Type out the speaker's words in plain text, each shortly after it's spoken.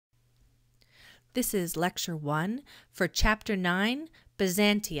This is Lecture 1 for Chapter 9,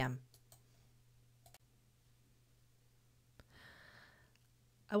 Byzantium.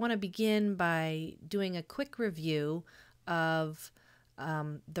 I want to begin by doing a quick review of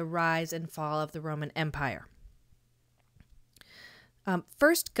the rise and fall of the Roman Empire.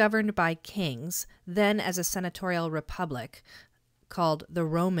 First governed by kings, then as a senatorial republic, called the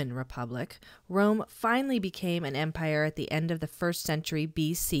Roman Republic, Rome finally became an empire at the end of the 1st century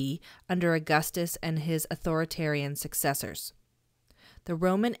BC under Augustus and his authoritarian successors. The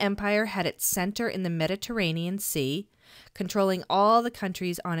Roman Empire had its center in the Mediterranean Sea, controlling all the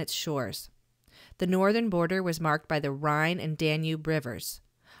countries on its shores. The northern border was marked by the Rhine and Danube rivers.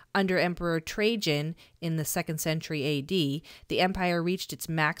 Under Emperor Trajan in the 2nd century AD, the empire reached its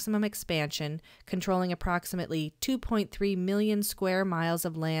maximum expansion, controlling approximately 2.3 million square miles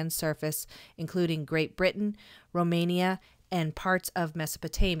of land surface, including Great Britain, Romania, and parts of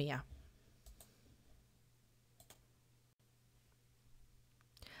Mesopotamia.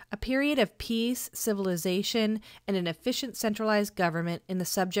 A period of peace, civilization, and an efficient centralized government in the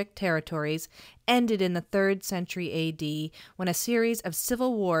subject territories ended in the 3rd century AD when a series of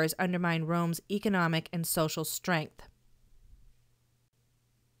civil wars undermined Rome's economic and social strength.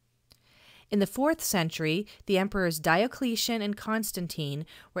 In the 4th century, the emperors Diocletian and Constantine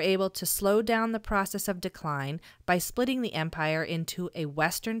were able to slow down the process of decline by splitting the empire into a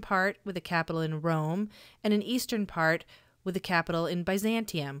western part with a capital in Rome and an eastern part with a capital in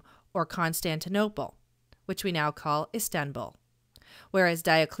Byzantium, or Constantinople, which we now call Istanbul. Whereas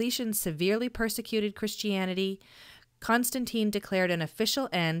Diocletian severely persecuted Christianity, Constantine declared an official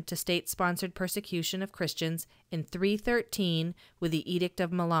end to state-sponsored persecution of Christians in 313 with the Edict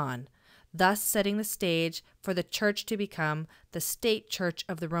of Milan, thus setting the stage for the church to become the state church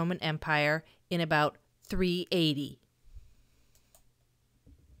of the Roman Empire in about 380.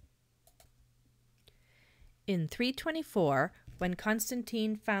 In 324, when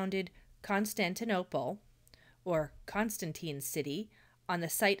Constantine founded Constantinople, or Constantine's city, on the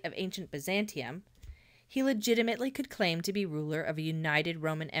site of ancient Byzantium, he legitimately could claim to be ruler of a united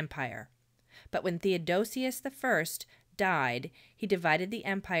Roman Empire. But when Theodosius I died, he divided the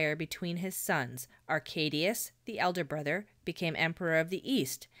empire between his sons. Arcadius, the elder brother, became emperor of the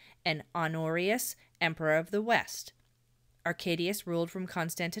East, and Honorius, emperor of the West. Arcadius ruled from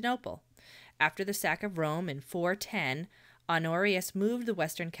Constantinople. After the sack of Rome in 410, Honorius moved the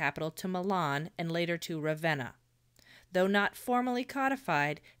western capital to Milan and later to Ravenna. Though not formally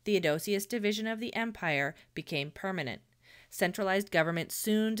codified, Theodosius' division of the empire became permanent. Centralized government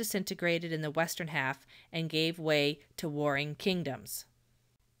soon disintegrated in the western half and gave way to warring kingdoms.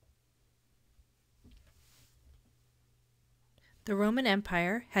 The Roman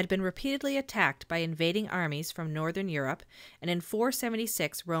Empire had been repeatedly attacked by invading armies from northern Europe, and in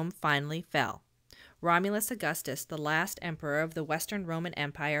 476 Rome finally fell. Romulus Augustus, the last emperor of the Western Roman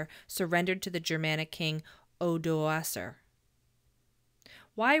Empire, surrendered to the Germanic king Odoacer.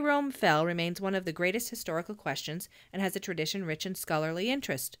 Why Rome fell remains one of the greatest historical questions and has a tradition rich in scholarly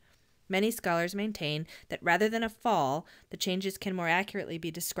interest. Many scholars maintain that rather than a fall, the changes can more accurately be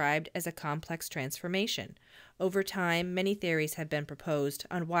described as a complex transformation. Over time, many theories have been proposed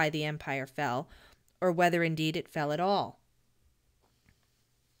on why the empire fell, or whether indeed it fell at all.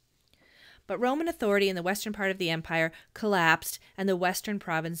 But Roman authority in the western part of the empire collapsed, and the western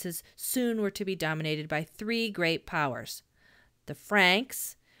provinces soon were to be dominated by 3 great powers. The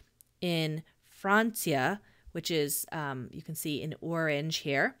Franks in Francia, which is, you can see in orange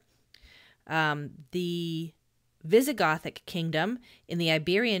here, the Visigothic kingdom in the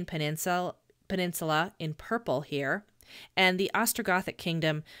Iberian Peninsula in purple here, and the Ostrogothic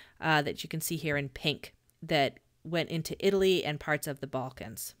kingdom that you can see here in pink that went into Italy and parts of the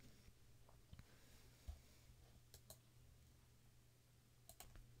Balkans.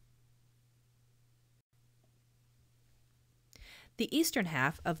 The eastern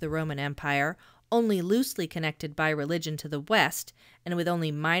half of the Roman Empire, only loosely connected by religion to the west and with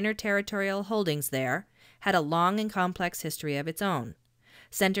only minor territorial holdings there, had a long and complex history of its own.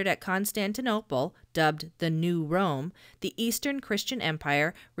 Centered at Constantinople, dubbed the New Rome, the Eastern Christian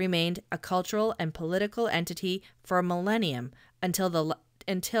Empire remained a cultural and political entity for a millennium until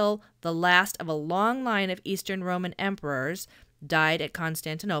the last of a long line of Eastern Roman emperors died at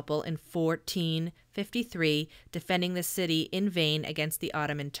Constantinople in 1453, defending the city in vain against the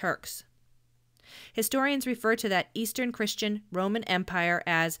Ottoman Turks. Historians refer to that Eastern Christian Roman Empire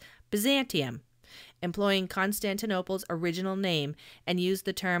as Byzantium, employing Constantinople's original name, and use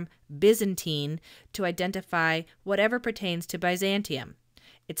the term Byzantine to identify whatever pertains to Byzantium,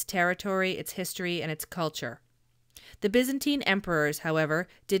 its territory, its history, and its culture. The Byzantine emperors, however,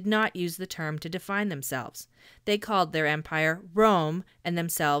 did not use the term to define themselves. They called their empire Rome and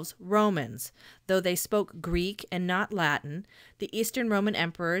themselves Romans. Though they spoke Greek and not Latin, the Eastern Roman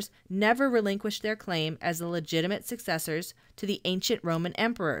emperors never relinquished their claim as the legitimate successors to the ancient Roman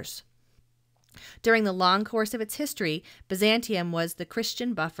emperors. During the long course of its history, Byzantium was the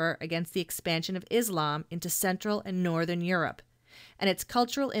Christian buffer against the expansion of Islam into Central and Northern Europe, and its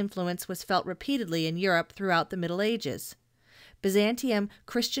cultural influence was felt repeatedly in Europe throughout the Middle Ages. Byzantium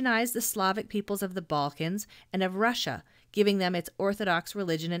Christianized the Slavic peoples of the Balkans and of Russia, giving them its Orthodox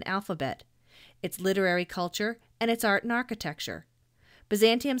religion and alphabet, its literary culture, and its art and architecture.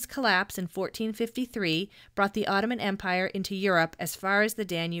 Byzantium's collapse in 1453 brought the Ottoman Empire into Europe as far as the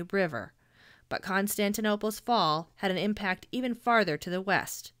Danube River, but Constantinople's fall had an impact even farther to the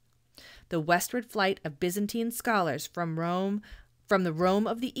west. The westward flight of Byzantine scholars from the Rome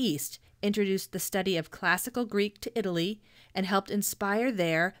of the East introduced the study of classical Greek to Italy and helped inspire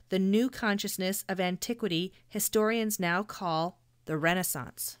there the new consciousness of antiquity historians now call the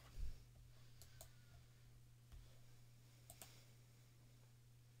Renaissance.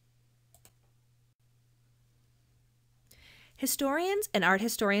 Historians and art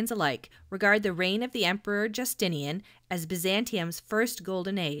historians alike regard the reign of the Emperor Justinian as Byzantium's first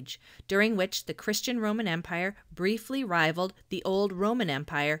golden age, during which the Christian Roman Empire briefly rivaled the old Roman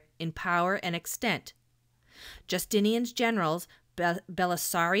Empire in power and extent. Justinian's generals,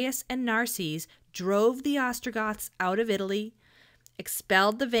 Belisarius and Narses, drove the Ostrogoths out of Italy,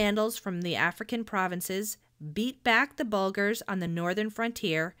 expelled the Vandals from the African provinces, beat back the Bulgars on the northern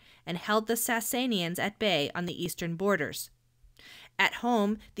frontier, and held the Sassanians at bay on the eastern borders. At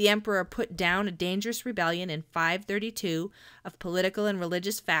home, the emperor put down a dangerous rebellion in 532 of political and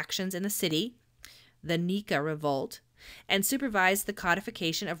religious factions in the city, the Nika Revolt, and supervised the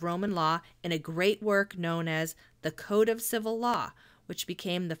codification of Roman law in a great work known as the Code of Civil Law, which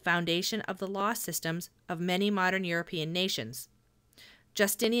became the foundation of the law systems of many modern European nations.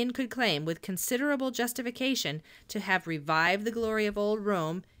 Justinian could claim with considerable justification to have revived the glory of old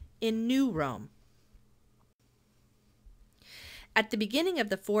Rome in New Rome. At the beginning of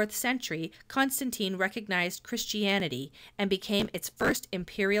the 4th century, Constantine recognized Christianity and became its first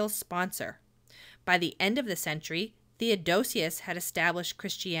imperial sponsor. By the end of the century, Theodosius had established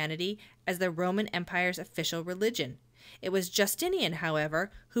Christianity as the Roman Empire's official religion. It was Justinian,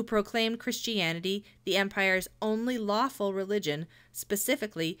 however, who proclaimed Christianity the empire's only lawful religion,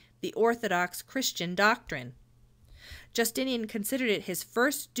 specifically the Orthodox Christian doctrine. Justinian considered it his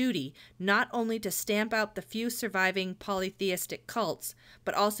first duty not only to stamp out the few surviving polytheistic cults,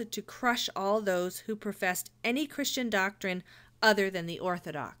 but also to crush all those who professed any Christian doctrine other than the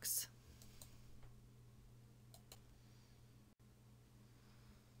Orthodox.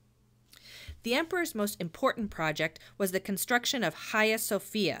 The emperor's most important project was the construction of Hagia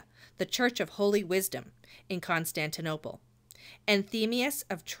Sophia, the Church of Holy Wisdom, in Constantinople. Anthemius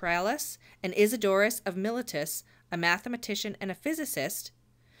of Tralles and Isidorus of Miletus, a mathematician and a physicist,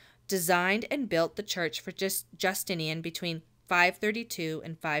 designed and built the church for Justinian between 532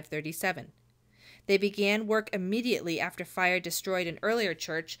 and 537. They began work immediately after fire destroyed an earlier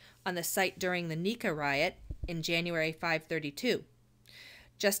church on the site during the Nika riot in January 532.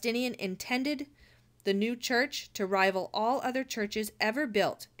 Justinian intended the new church to rival all other churches ever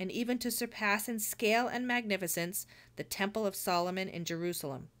built and even to surpass in scale and magnificence the Temple of Solomon in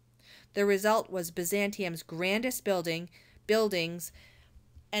Jerusalem. The result was Byzantium's grandest buildings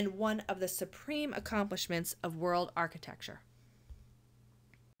and one of the supreme accomplishments of world architecture.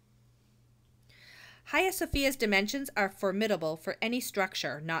 Hagia Sophia's dimensions are formidable for any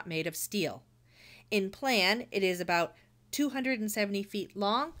structure not made of steel. In plan, it is about 270 feet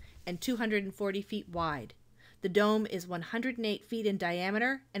long and 240 feet wide. The dome is 108 feet in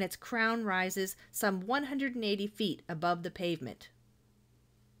diameter, and its crown rises some 180 feet above the pavement.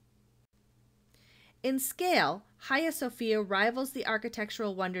 In scale, Hagia Sophia rivals the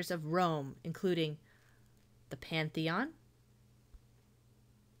architectural wonders of Rome, including the Pantheon,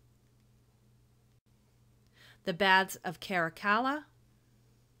 the Baths of Caracalla,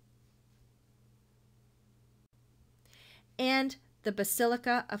 and the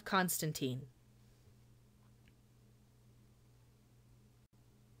Basilica of Constantine.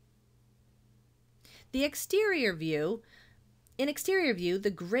 In exterior view,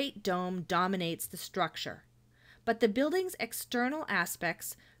 the Great Dome dominates the structure, but the building's external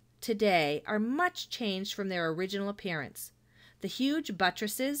aspects today are much changed from their original appearance. The huge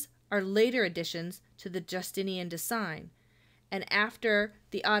buttresses are later additions to the Justinian design, and after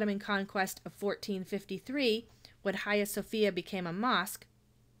the Ottoman conquest of 1453, when Hagia Sophia became a mosque,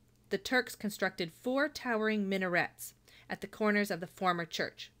 the Turks constructed 4 towering minarets at the corners of the former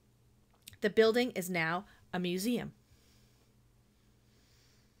church. The building is now a museum.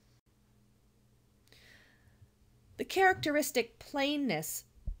 The characteristic plainness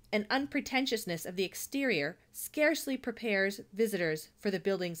and unpretentiousness of the exterior scarcely prepares visitors for the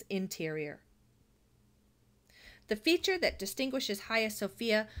building's interior. The feature that distinguishes Hagia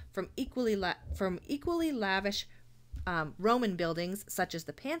Sophia from equally lavish Roman buildings such as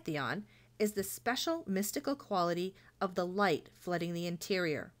the Pantheon is the special mystical quality of the light flooding the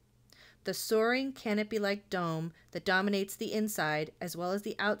interior. The soaring canopy-like dome that dominates the inside as well as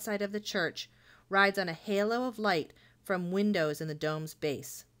the outside of the church rides on a halo of light from windows in the dome's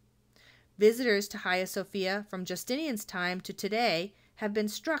base. Visitors to Hagia Sophia from Justinian's time to today have been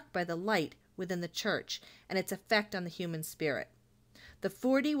struck by the light within the church and its effect on the human spirit. The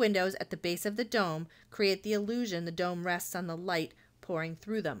 40 windows at the base of the dome create the illusion the dome rests on the light pouring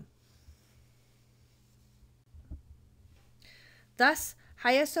through them. Thus,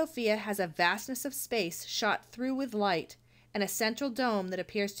 Hagia Sophia has a vastness of space shot through with light and a central dome that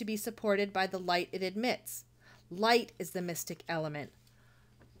appears to be supported by the light it admits. Light is the mystic element.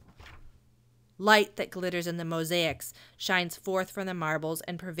 Light that glitters in the mosaics shines forth from the marbles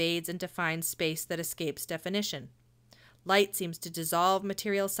and pervades and defines space that escapes definition. Light seems to dissolve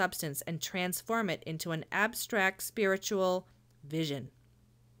material substance and transform it into an abstract spiritual vision.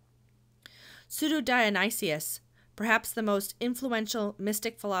 Pseudo-Dionysius, perhaps the most influential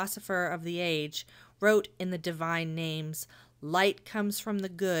mystic philosopher of the age, wrote in the Divine Names, "Light comes from the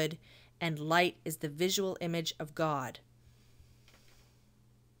good, and light is the visual image of God."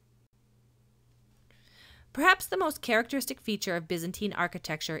 Perhaps the most characteristic feature of Byzantine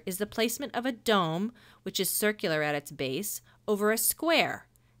architecture is the placement of a dome, which is circular at its base, over a square,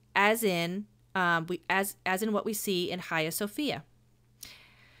 as in what we see in Hagia Sophia.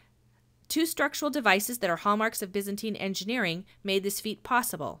 2 structural devices that are hallmarks of Byzantine engineering made this feat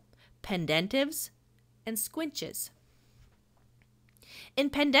possible: pendentives and squinches. In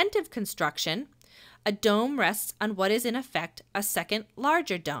pendentive construction, a dome rests on what is in effect a second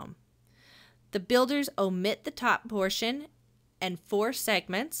larger dome. The builders omit the top portion and 4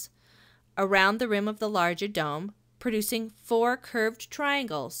 segments around the rim of the larger dome, producing 4 curved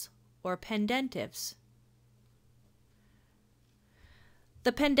triangles, or pendentives.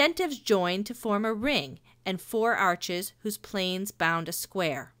 The pendentives join to form a ring and 4 arches whose planes bound a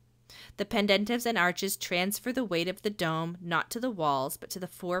square. The pendentives and arches transfer the weight of the dome not to the walls but to the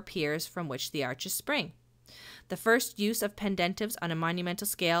 4 piers from which the arches spring. The first use of pendentives on a monumental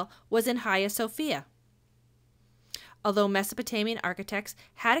scale was in Hagia Sophia, although Mesopotamian architects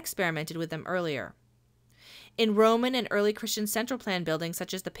had experimented with them earlier. In Roman and early Christian central plan buildings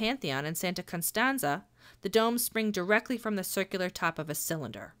such as the Pantheon and Santa Constanza, the domes spring directly from the circular top of a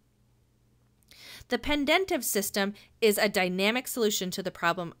cylinder. The pendentive system is a dynamic solution to the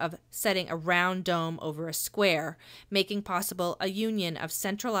problem of setting a round dome over a square, making possible a union of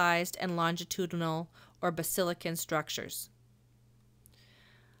centralized and longitudinal or basilican structures.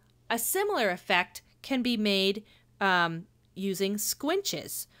 A similar effect can be made using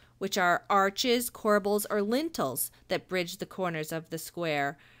squinches, which are arches, corbels, or lintels that bridge the corners of the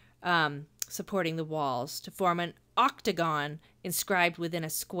square, supporting the walls to form an octagon inscribed within a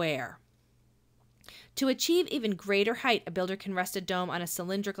square. To achieve even greater height, a builder can rest a dome on a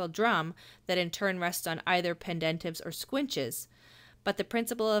cylindrical drum that in turn rests on either pendentives or squinches, but the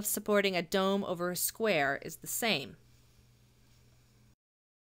principle of supporting a dome over a square is the same.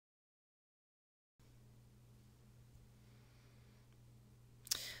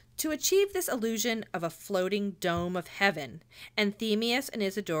 To achieve this illusion of a floating dome of heaven, Anthemius and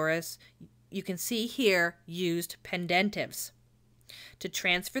Isidorus, you can see here, used pendentives to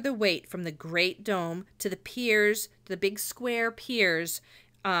transfer the weight from the great dome to the piers, the big square piers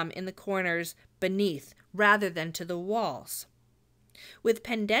in the corners beneath, rather than to the walls. With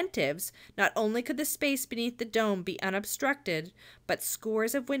pendentives, not only could the space beneath the dome be unobstructed, but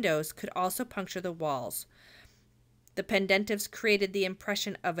scores of windows could also puncture the walls. The pendentives created the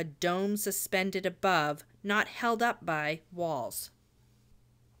impression of a dome suspended above, not held up by walls.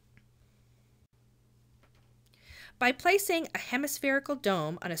 By placing a hemispherical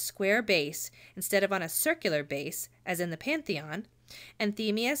dome on a square base instead of on a circular base, as in the Pantheon,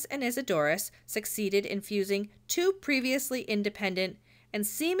 Anthemius and Isidorus succeeded in fusing 2 previously independent and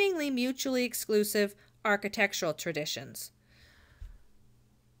seemingly mutually exclusive architectural traditions: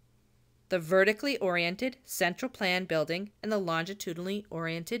 the vertically oriented central plan building and the longitudinally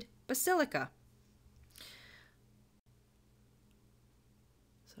oriented basilica.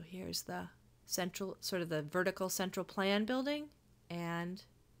 So here's the central, sort of the vertical central plan building and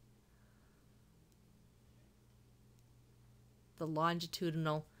the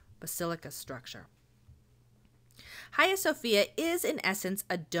longitudinal basilica structure. Hagia Sophia is in essence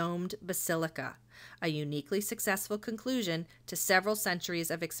a domed basilica, a uniquely successful conclusion to several centuries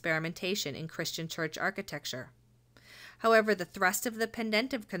of experimentation in Christian church architecture. However, the thrust of the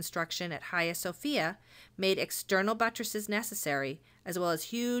pendentive construction at Hagia Sophia made external buttresses necessary, as well as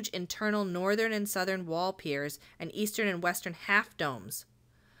huge internal northern and southern wall piers and eastern and western half domes.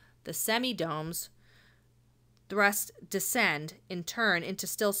 The semi-domes thrust descend in turn into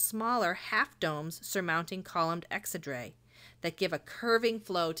still smaller half domes surmounting columned exedrae that give a curving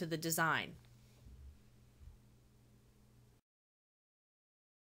flow to the design.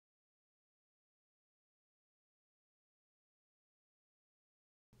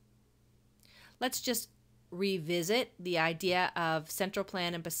 Let's just revisit the idea of central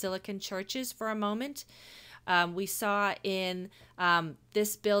plan and basilican churches for a moment. We saw in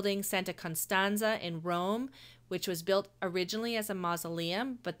this building, Santa Costanza in Rome, which was built originally as a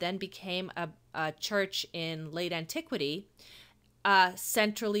mausoleum, but then became a church in late antiquity, a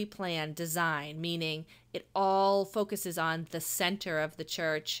centrally planned design, meaning it all focuses on the center of the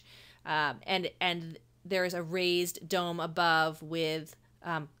church, and there's a raised dome above with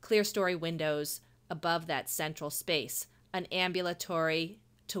clear-story windows above that central space. An ambulatory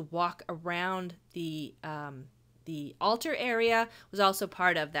to walk around the altar area was also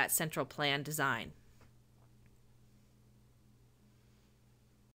part of that central plan design.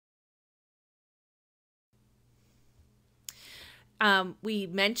 We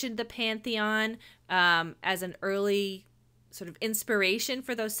mentioned the Pantheon as an early sort of inspiration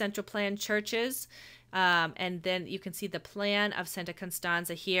for those central plan churches. And then you can see the plan of Santa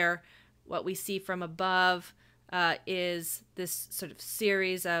Costanza here. What we see from above is this sort of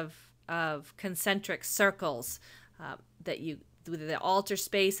series of concentric circles with the altar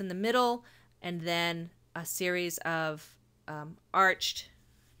space in the middle, and then a series of arched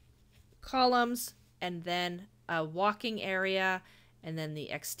columns, and then a walking area, and then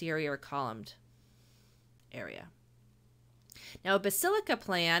the exterior columned area. Now, a basilica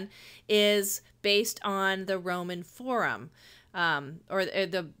plan is based on the Roman Forum, or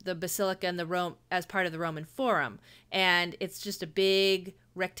the basilica and the Rome as part of the Roman Forum, and it's just a big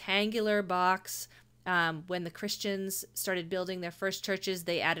rectangular box. When the Christians started building their first churches,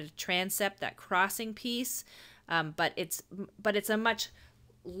 they added a transept, that crossing piece, but it's a much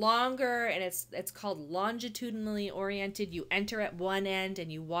longer, and it's called longitudinally oriented. You enter at one end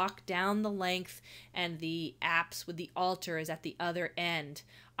and you walk down the length, and the apse with the altar is at the other end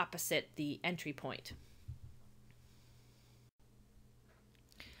opposite the entry point.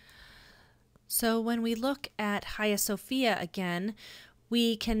 So when we look at Hagia Sophia again,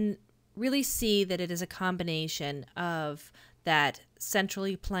 we can really see that it is a combination of that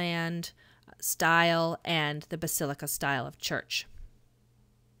centrally planned style and the basilica style of church.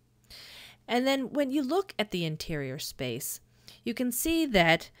 And then when you look at the interior space, you can see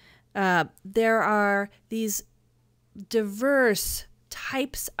that there are these diverse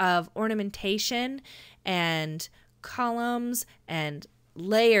types of ornamentation and columns and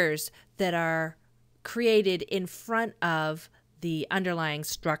layers that are created in front of the underlying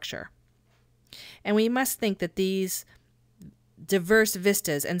structure. And we must think that these diverse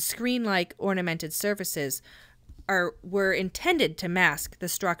vistas and screen-like ornamented surfaces were intended to mask the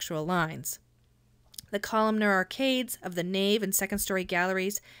structural lines. The columnar arcades of the nave and second-story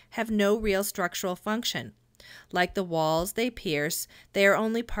galleries have no real structural function. Like the walls they pierce, they are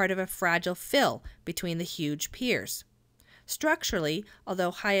only part of a fragile fill between the huge piers. Structurally,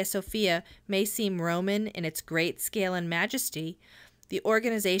 although Hagia Sophia may seem Roman in its great scale and majesty, the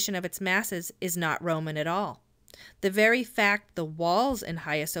organization of its masses is not Roman at all. The very fact the walls in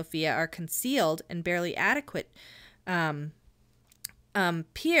Hagia Sophia are concealed and barely adequate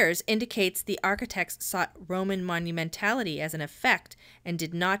piers indicates the architects sought Roman monumentality as an effect and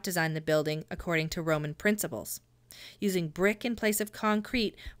did not design the building according to Roman principles. Using brick in place of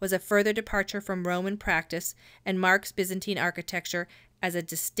concrete was a further departure from Roman practice and marks Byzantine architecture as a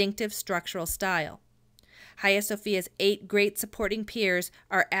distinctive structural style. Hagia Sophia's 8 great supporting piers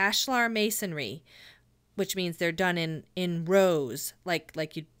are ashlar masonry, which means they're done in rows,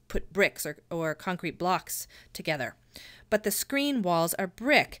 like you'd put bricks or concrete blocks together. But the screen walls are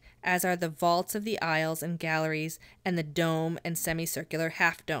brick, as are the vaults of the aisles and galleries and the dome and semicircular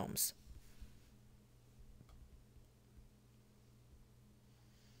half domes.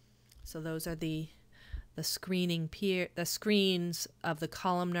 So those are the screens of the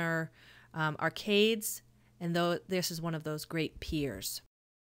columnar arcades, and this is one of those great piers.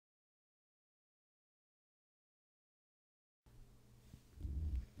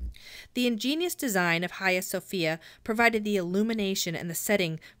 The ingenious design of Hagia Sophia provided the illumination and the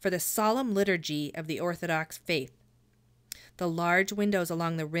setting for the solemn liturgy of the Orthodox faith. The large windows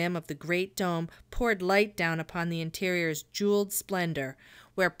along the rim of the great dome poured light down upon the interior's jeweled splendor,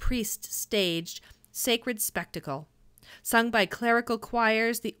 where priests staged sacred spectacle. Sung by clerical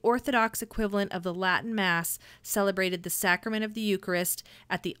choirs, the Orthodox equivalent of the Latin Mass celebrated the sacrament of the Eucharist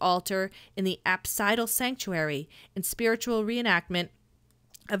at the altar in the apsidal sanctuary in spiritual reenactment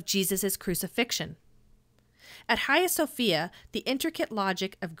of Jesus' crucifixion. At Hagia Sophia, the intricate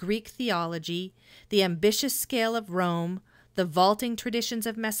logic of Greek theology, the ambitious scale of Rome, the vaulting traditions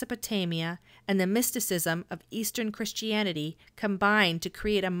of Mesopotamia, and the mysticism of Eastern Christianity combined to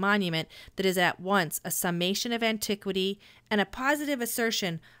create a monument that is at once a summation of antiquity and a positive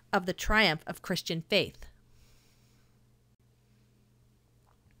assertion of the triumph of Christian faith.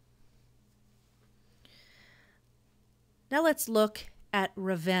 Now let's look at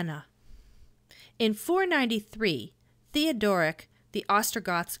Ravenna. In 493, Theodoric, the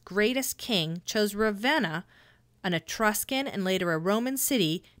Ostrogoths' greatest king, chose Ravenna, an Etruscan and later a Roman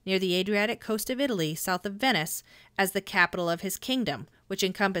city near the Adriatic coast of Italy, south of Venice, as the capital of his kingdom, which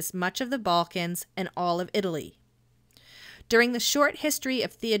encompassed much of the Balkans and all of Italy. During the short history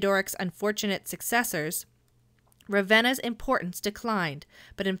of Theodoric's unfortunate successors, Ravenna's importance declined,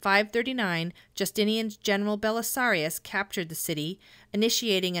 but in 539, Justinian's general Belisarius captured the city,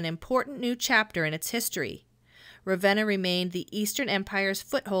 initiating an important new chapter in its history. Ravenna remained the Eastern Empire's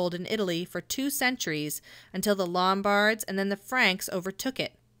foothold in Italy for 2 centuries until the Lombards and then the Franks overtook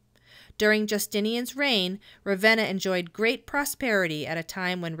it. During Justinian's reign, Ravenna enjoyed great prosperity at a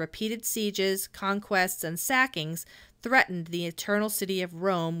time when repeated sieges, conquests, and sackings threatened the eternal city of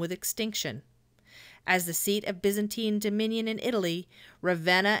Rome with extinction. As the seat of Byzantine dominion in Italy,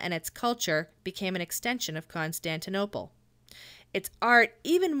 Ravenna and its culture became an extension of Constantinople. Its art,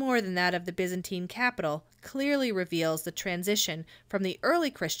 even more than that of the Byzantine capital, clearly reveals the transition from the early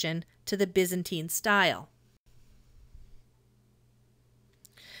Christian to the Byzantine style.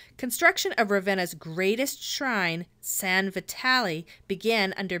 Construction of Ravenna's greatest shrine, San Vitale,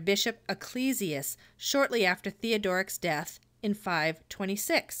 began under Bishop Ecclesias shortly after Theodoric's death in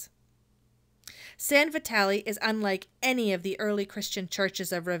 526. San Vitale is unlike any of the early Christian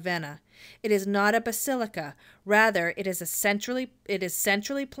churches of Ravenna. It is not a basilica. Rather, it is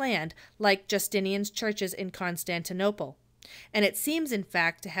centrally planned like Justinian's churches in Constantinople. And it seems, in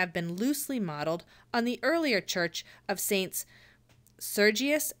fact, to have been loosely modeled on the earlier church of Saints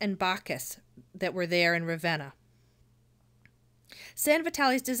Sergius and Bacchus that were there in Ravenna. San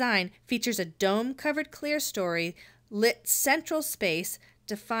Vitale's design features a dome-covered clerestory lit central space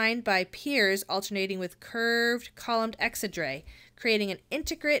defined by piers alternating with curved, columned exedrae, creating an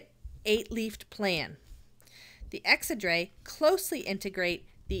intricate 8-leafed plan. The exedrae closely integrate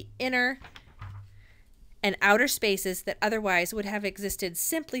the inner and outer spaces that otherwise would have existed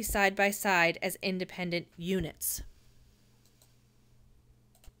simply side by side as independent units.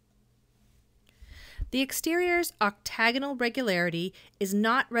 The exterior's octagonal regularity is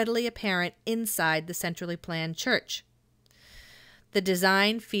not readily apparent inside the centrally planned church. The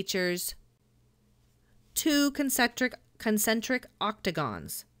design features 2 concentric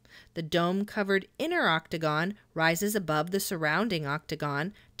octagons. The dome-covered inner octagon rises above the surrounding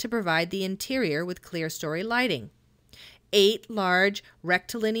octagon to provide the interior with clerestory lighting. 8 large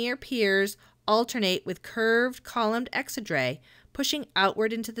rectilinear piers alternate with curved columned exedrae, pushing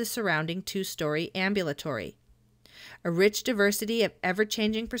outward into the surrounding 2-story ambulatory. A rich diversity of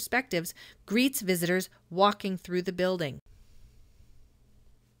ever-changing perspectives greets visitors walking through the building.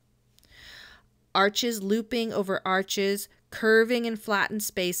 Arches looping over arches, curving in flattened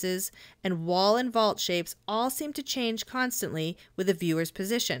spaces, and wall and vault shapes all seem to change constantly with the viewer's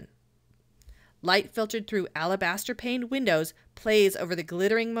position. Light filtered through alabaster-paned windows plays over the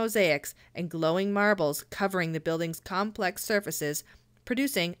glittering mosaics and glowing marbles covering the building's complex surfaces,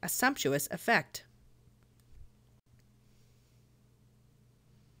 producing a sumptuous effect.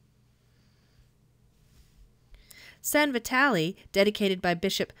 San Vitale, dedicated by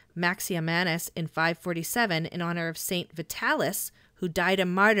Bishop Maximanus in 547 in honor of Saint Vitalis, who died a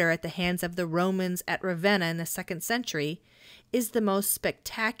martyr at the hands of the Romans at Ravenna in the 2nd century, is the most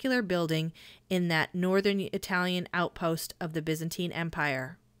spectacular building in that northern Italian outpost of the Byzantine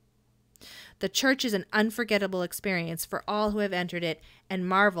Empire. The church is an unforgettable experience for all who have entered it and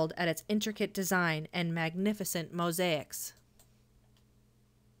marveled at its intricate design and magnificent mosaics.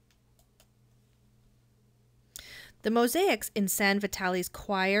 The mosaics in San Vitale's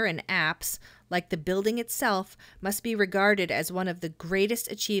choir and apse, like the building itself, must be regarded as one of the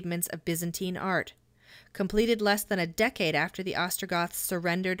greatest achievements of Byzantine art. completed less than a decade after the Ostrogoths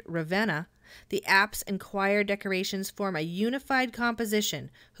surrendered Ravenna, the apse and choir decorations form a unified composition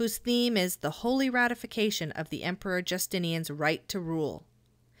whose theme is the holy ratification of the Emperor Justinian's right to rule.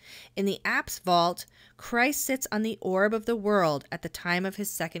 In the apse vault, Christ sits on the orb of the world at the time of his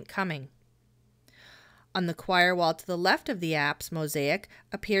second coming. On the choir wall to the left of the apse mosaic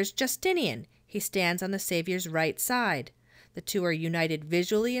appears Justinian. He stands on the Savior's right side. The two are united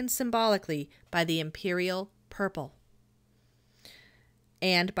visually and symbolically by the imperial purple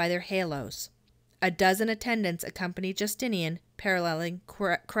and by their halos. A dozen attendants accompany Justinian, paralleling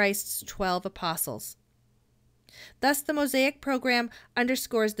Christ's 12 apostles. Thus, the mosaic program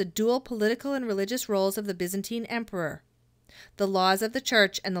underscores the dual political and religious roles of the Byzantine emperor. The laws of the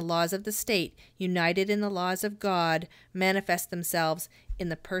church and the laws of the state, united in the laws of God, manifest themselves in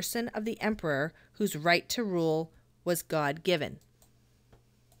the person of the emperor whose right to rule was God-given.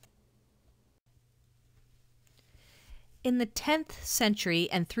 In the 10th century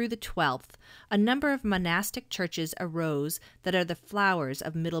and through the 12th, a number of monastic churches arose that are the flowers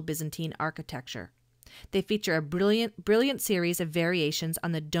of Middle Byzantine architecture. They feature a brilliant series of variations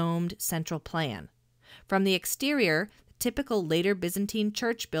on the domed central plan. From the exterior, typical later Byzantine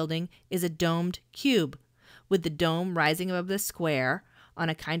church building is a domed cube, with the dome rising above the square on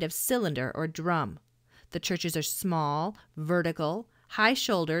a kind of cylinder or drum. The churches are small, vertical,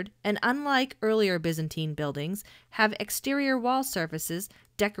 high-shouldered, and unlike earlier Byzantine buildings, have exterior wall surfaces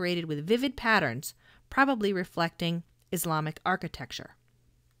decorated with vivid patterns, probably reflecting Islamic architecture.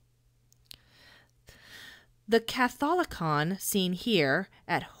 The Catholicon seen here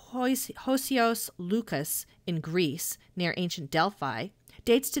at Hosios Lukos in Greece, near ancient Delphi,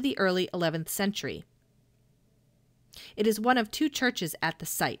 dates to the early 11th century. It is one of two churches at the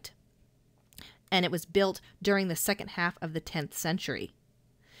site, and it was built during the second half of the 10th century.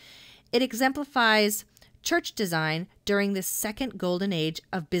 It exemplifies church design during the second golden age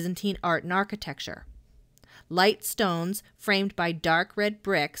of Byzantine art and architecture. Light stones framed by dark red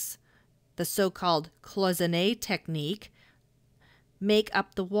bricks, the so-called cloisonné technique, make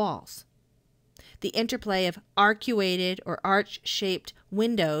up the walls. The interplay of arcuated or arch-shaped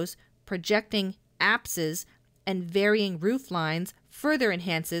windows projecting apses and varying roof lines further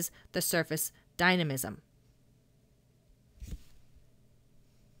enhances the surface dynamism.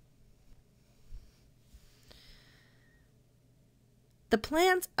 The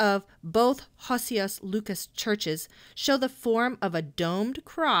plans of both Hosios Lukos churches show the form of a domed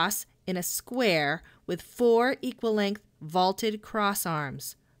cross in a square with 4 equal-length vaulted cross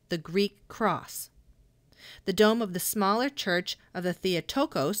arms, the Greek cross. The dome of the smaller church of the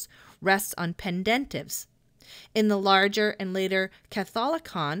Theotokos rests on pendentives. In the larger and later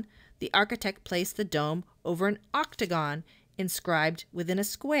Catholicon, the architect placed the dome over an octagon inscribed within a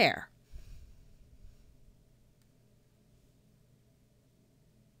square.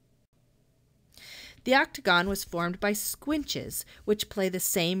 The octagon was formed by squinches, which play the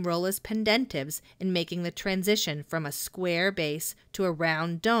same role as pendentives in making the transition from a square base to a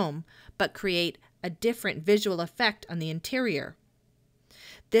round dome, but create a different visual effect on the interior.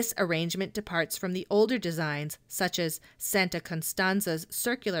 This arrangement departs from the older designs, such as Santa Constanza's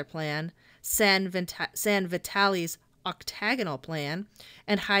circular plan, San Vitale's octagonal plan,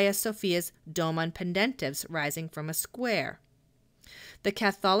 and Hagia Sophia's dome on pendentives rising from a square. The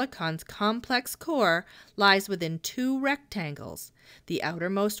Catholicon's complex core lies within 2 rectangles, the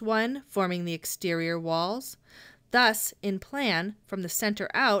outermost one forming the exterior walls. Thus, in plan, from the center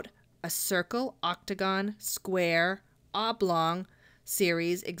out, a circle, octagon, square, oblong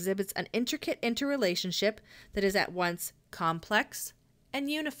series exhibits an intricate interrelationship that is at once complex and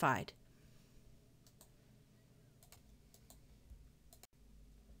unified.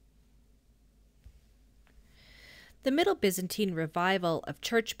 The Middle Byzantine revival of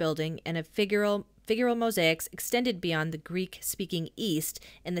church building and of figural mosaics extended beyond the Greek-speaking East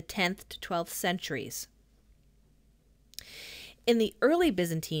in the 10th to 12th centuries. In the early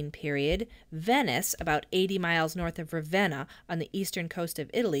Byzantine period, Venice, about 80 miles north of Ravenna on the eastern coast of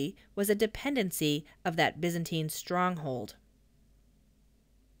Italy, was a dependency of that Byzantine stronghold.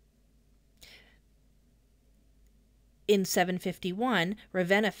 In 751,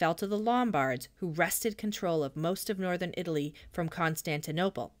 Ravenna fell to the Lombards, who wrested control of most of northern Italy from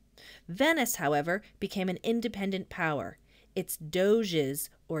Constantinople. Venice, however, became an independent power. Its doges,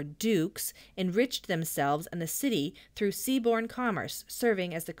 or dukes, enriched themselves and the city through seaborne commerce,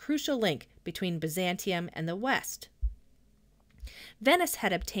 serving as the crucial link between Byzantium and the West. Venice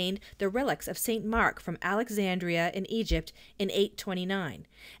had obtained the relics of St. Mark from Alexandria in Egypt in 829,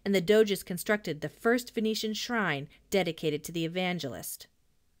 and the doges constructed the first Venetian shrine dedicated to the evangelist.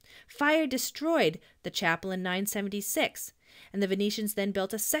 Fire destroyed the chapel in 976, and the Venetians then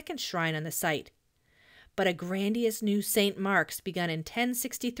built a second shrine on the site. But a grandiose new St. Mark's, begun in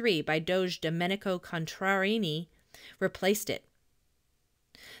 1063 by Doge Domenico Contrarini, replaced it.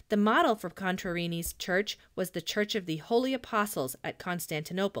 The model for Contrarini's church was the Church of the Holy Apostles at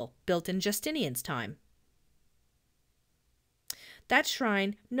Constantinople, built in Justinian's time. That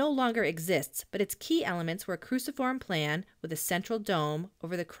shrine no longer exists, but its key elements were a cruciform plan with a central dome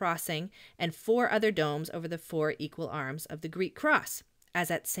over the crossing and 4 other domes over the 4 equal arms of the Greek cross, as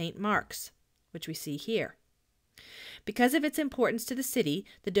at St. Mark's, which we see here. Because of its importance to the city,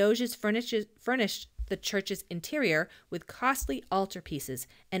 the Doges furnished the church's interior with costly altarpieces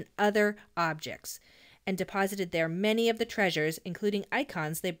and other objects, and deposited there many of the treasures, including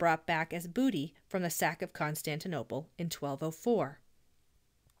icons they brought back as booty from the sack of Constantinople in 1204.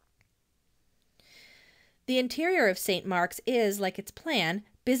 The interior of St. Mark's is, like its plan,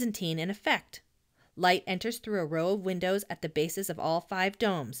 Byzantine in effect. Light enters through a row of windows at the bases of all 5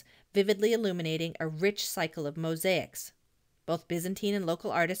 domes, vividly illuminating a rich cycle of mosaics. Both Byzantine and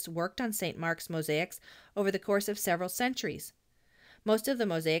local artists worked on St. Mark's mosaics over the course of several centuries. Most of the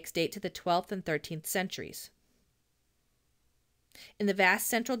mosaics date to the 12th and 13th centuries. In the vast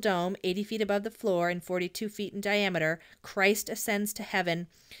central dome, 80 feet above the floor and 42 feet in diameter, Christ ascends to heaven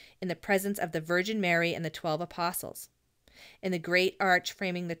in the presence of the Virgin Mary and the 12 apostles. In the great arch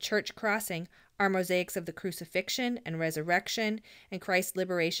framing the church crossing are mosaics of the crucifixion and resurrection and Christ's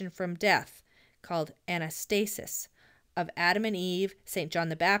liberation from death, called Anastasis, of Adam and Eve, St. John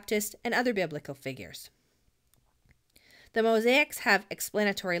the Baptist, and other biblical figures. The mosaics have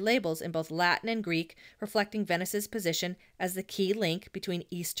explanatory labels in both Latin and Greek, reflecting Venice's position as the key link between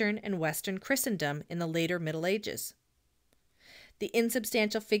Eastern and Western Christendom in the later Middle Ages. The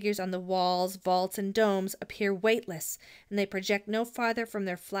insubstantial figures on the walls, vaults, and domes appear weightless, and they project no farther from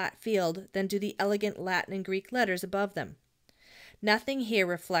their flat field than do the elegant Latin and Greek letters above them. Nothing here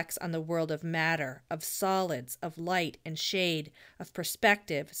reflects on the world of matter, of solids, of light and shade, of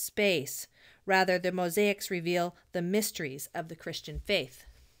perspective, space. Rather, the mosaics reveal the mysteries of the Christian faith.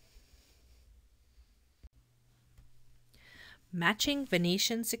 Matching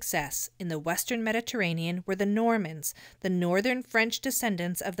Venetian success in the Western Mediterranean were the Normans, the northern French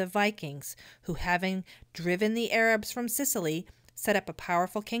descendants of the Vikings, who, having driven the Arabs from Sicily, set up a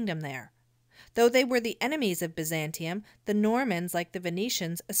powerful kingdom there. Though they were the enemies of Byzantium, the Normans, like the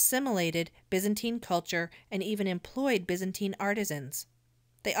Venetians, assimilated Byzantine culture and even employed Byzantine artisans.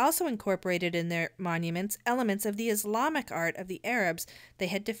 They also incorporated in their monuments elements of the Islamic art of the Arabs they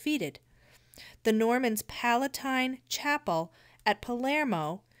had defeated. The Normans' Palatine Chapel at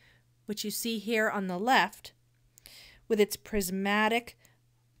Palermo, which you see here on the left, with its prismatic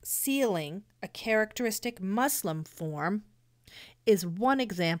ceiling, a characteristic Muslim form, is one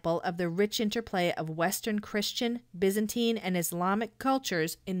example of the rich interplay of Western Christian, Byzantine, and Islamic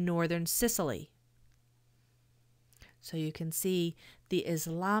cultures in northern Sicily. So you can see the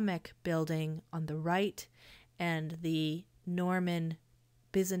Islamic building on the right and the Norman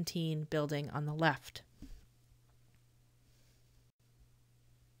Byzantine building on the left.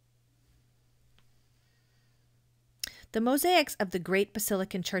 The mosaics of the Great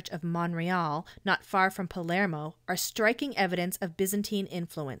Basilican Church of Monreale, not far from Palermo, are striking evidence of Byzantine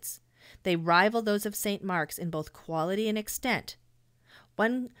influence. They rival those of St. Mark's in both quality and extent.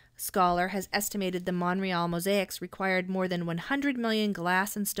 One scholar has estimated the Monreale mosaics required more than 100 million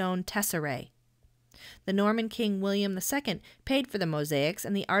glass and stone tesserae. The Norman King William II paid for the mosaics,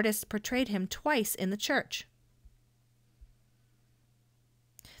 and the artists portrayed him twice in the church.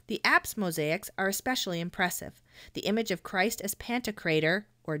 The apse mosaics are especially impressive. The image of Christ as Pantocrator,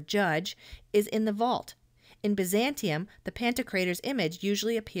 or judge, is in the vault. In Byzantium, the Pantocrator's image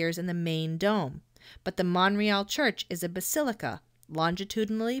usually appears in the main dome, but the Monreale church is a basilica,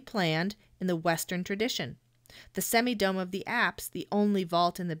 longitudinally planned in the Western tradition. The semi-dome of the apse, the only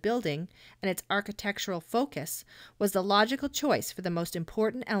vault in the building, and its architectural focus, was the logical choice for the most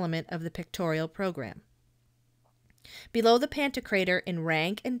important element of the pictorial program. Below the Pantocrator in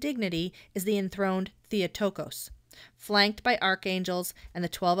rank and dignity is the enthroned Theotokos, flanked by archangels and the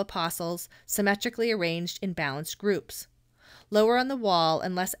 12 apostles, symmetrically arranged in balanced groups. Lower on the wall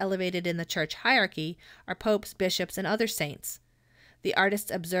and less elevated in the church hierarchy are popes, bishops, and other saints. The artists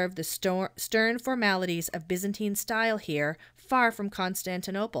observed the stern formalities of Byzantine style here, far from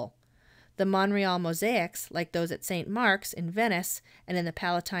Constantinople. The Monreale mosaics, like those at St. Mark's in Venice and in the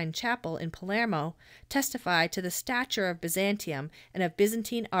Palatine Chapel in Palermo, testify to the stature of Byzantium and of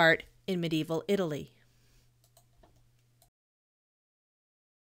Byzantine art in medieval Italy.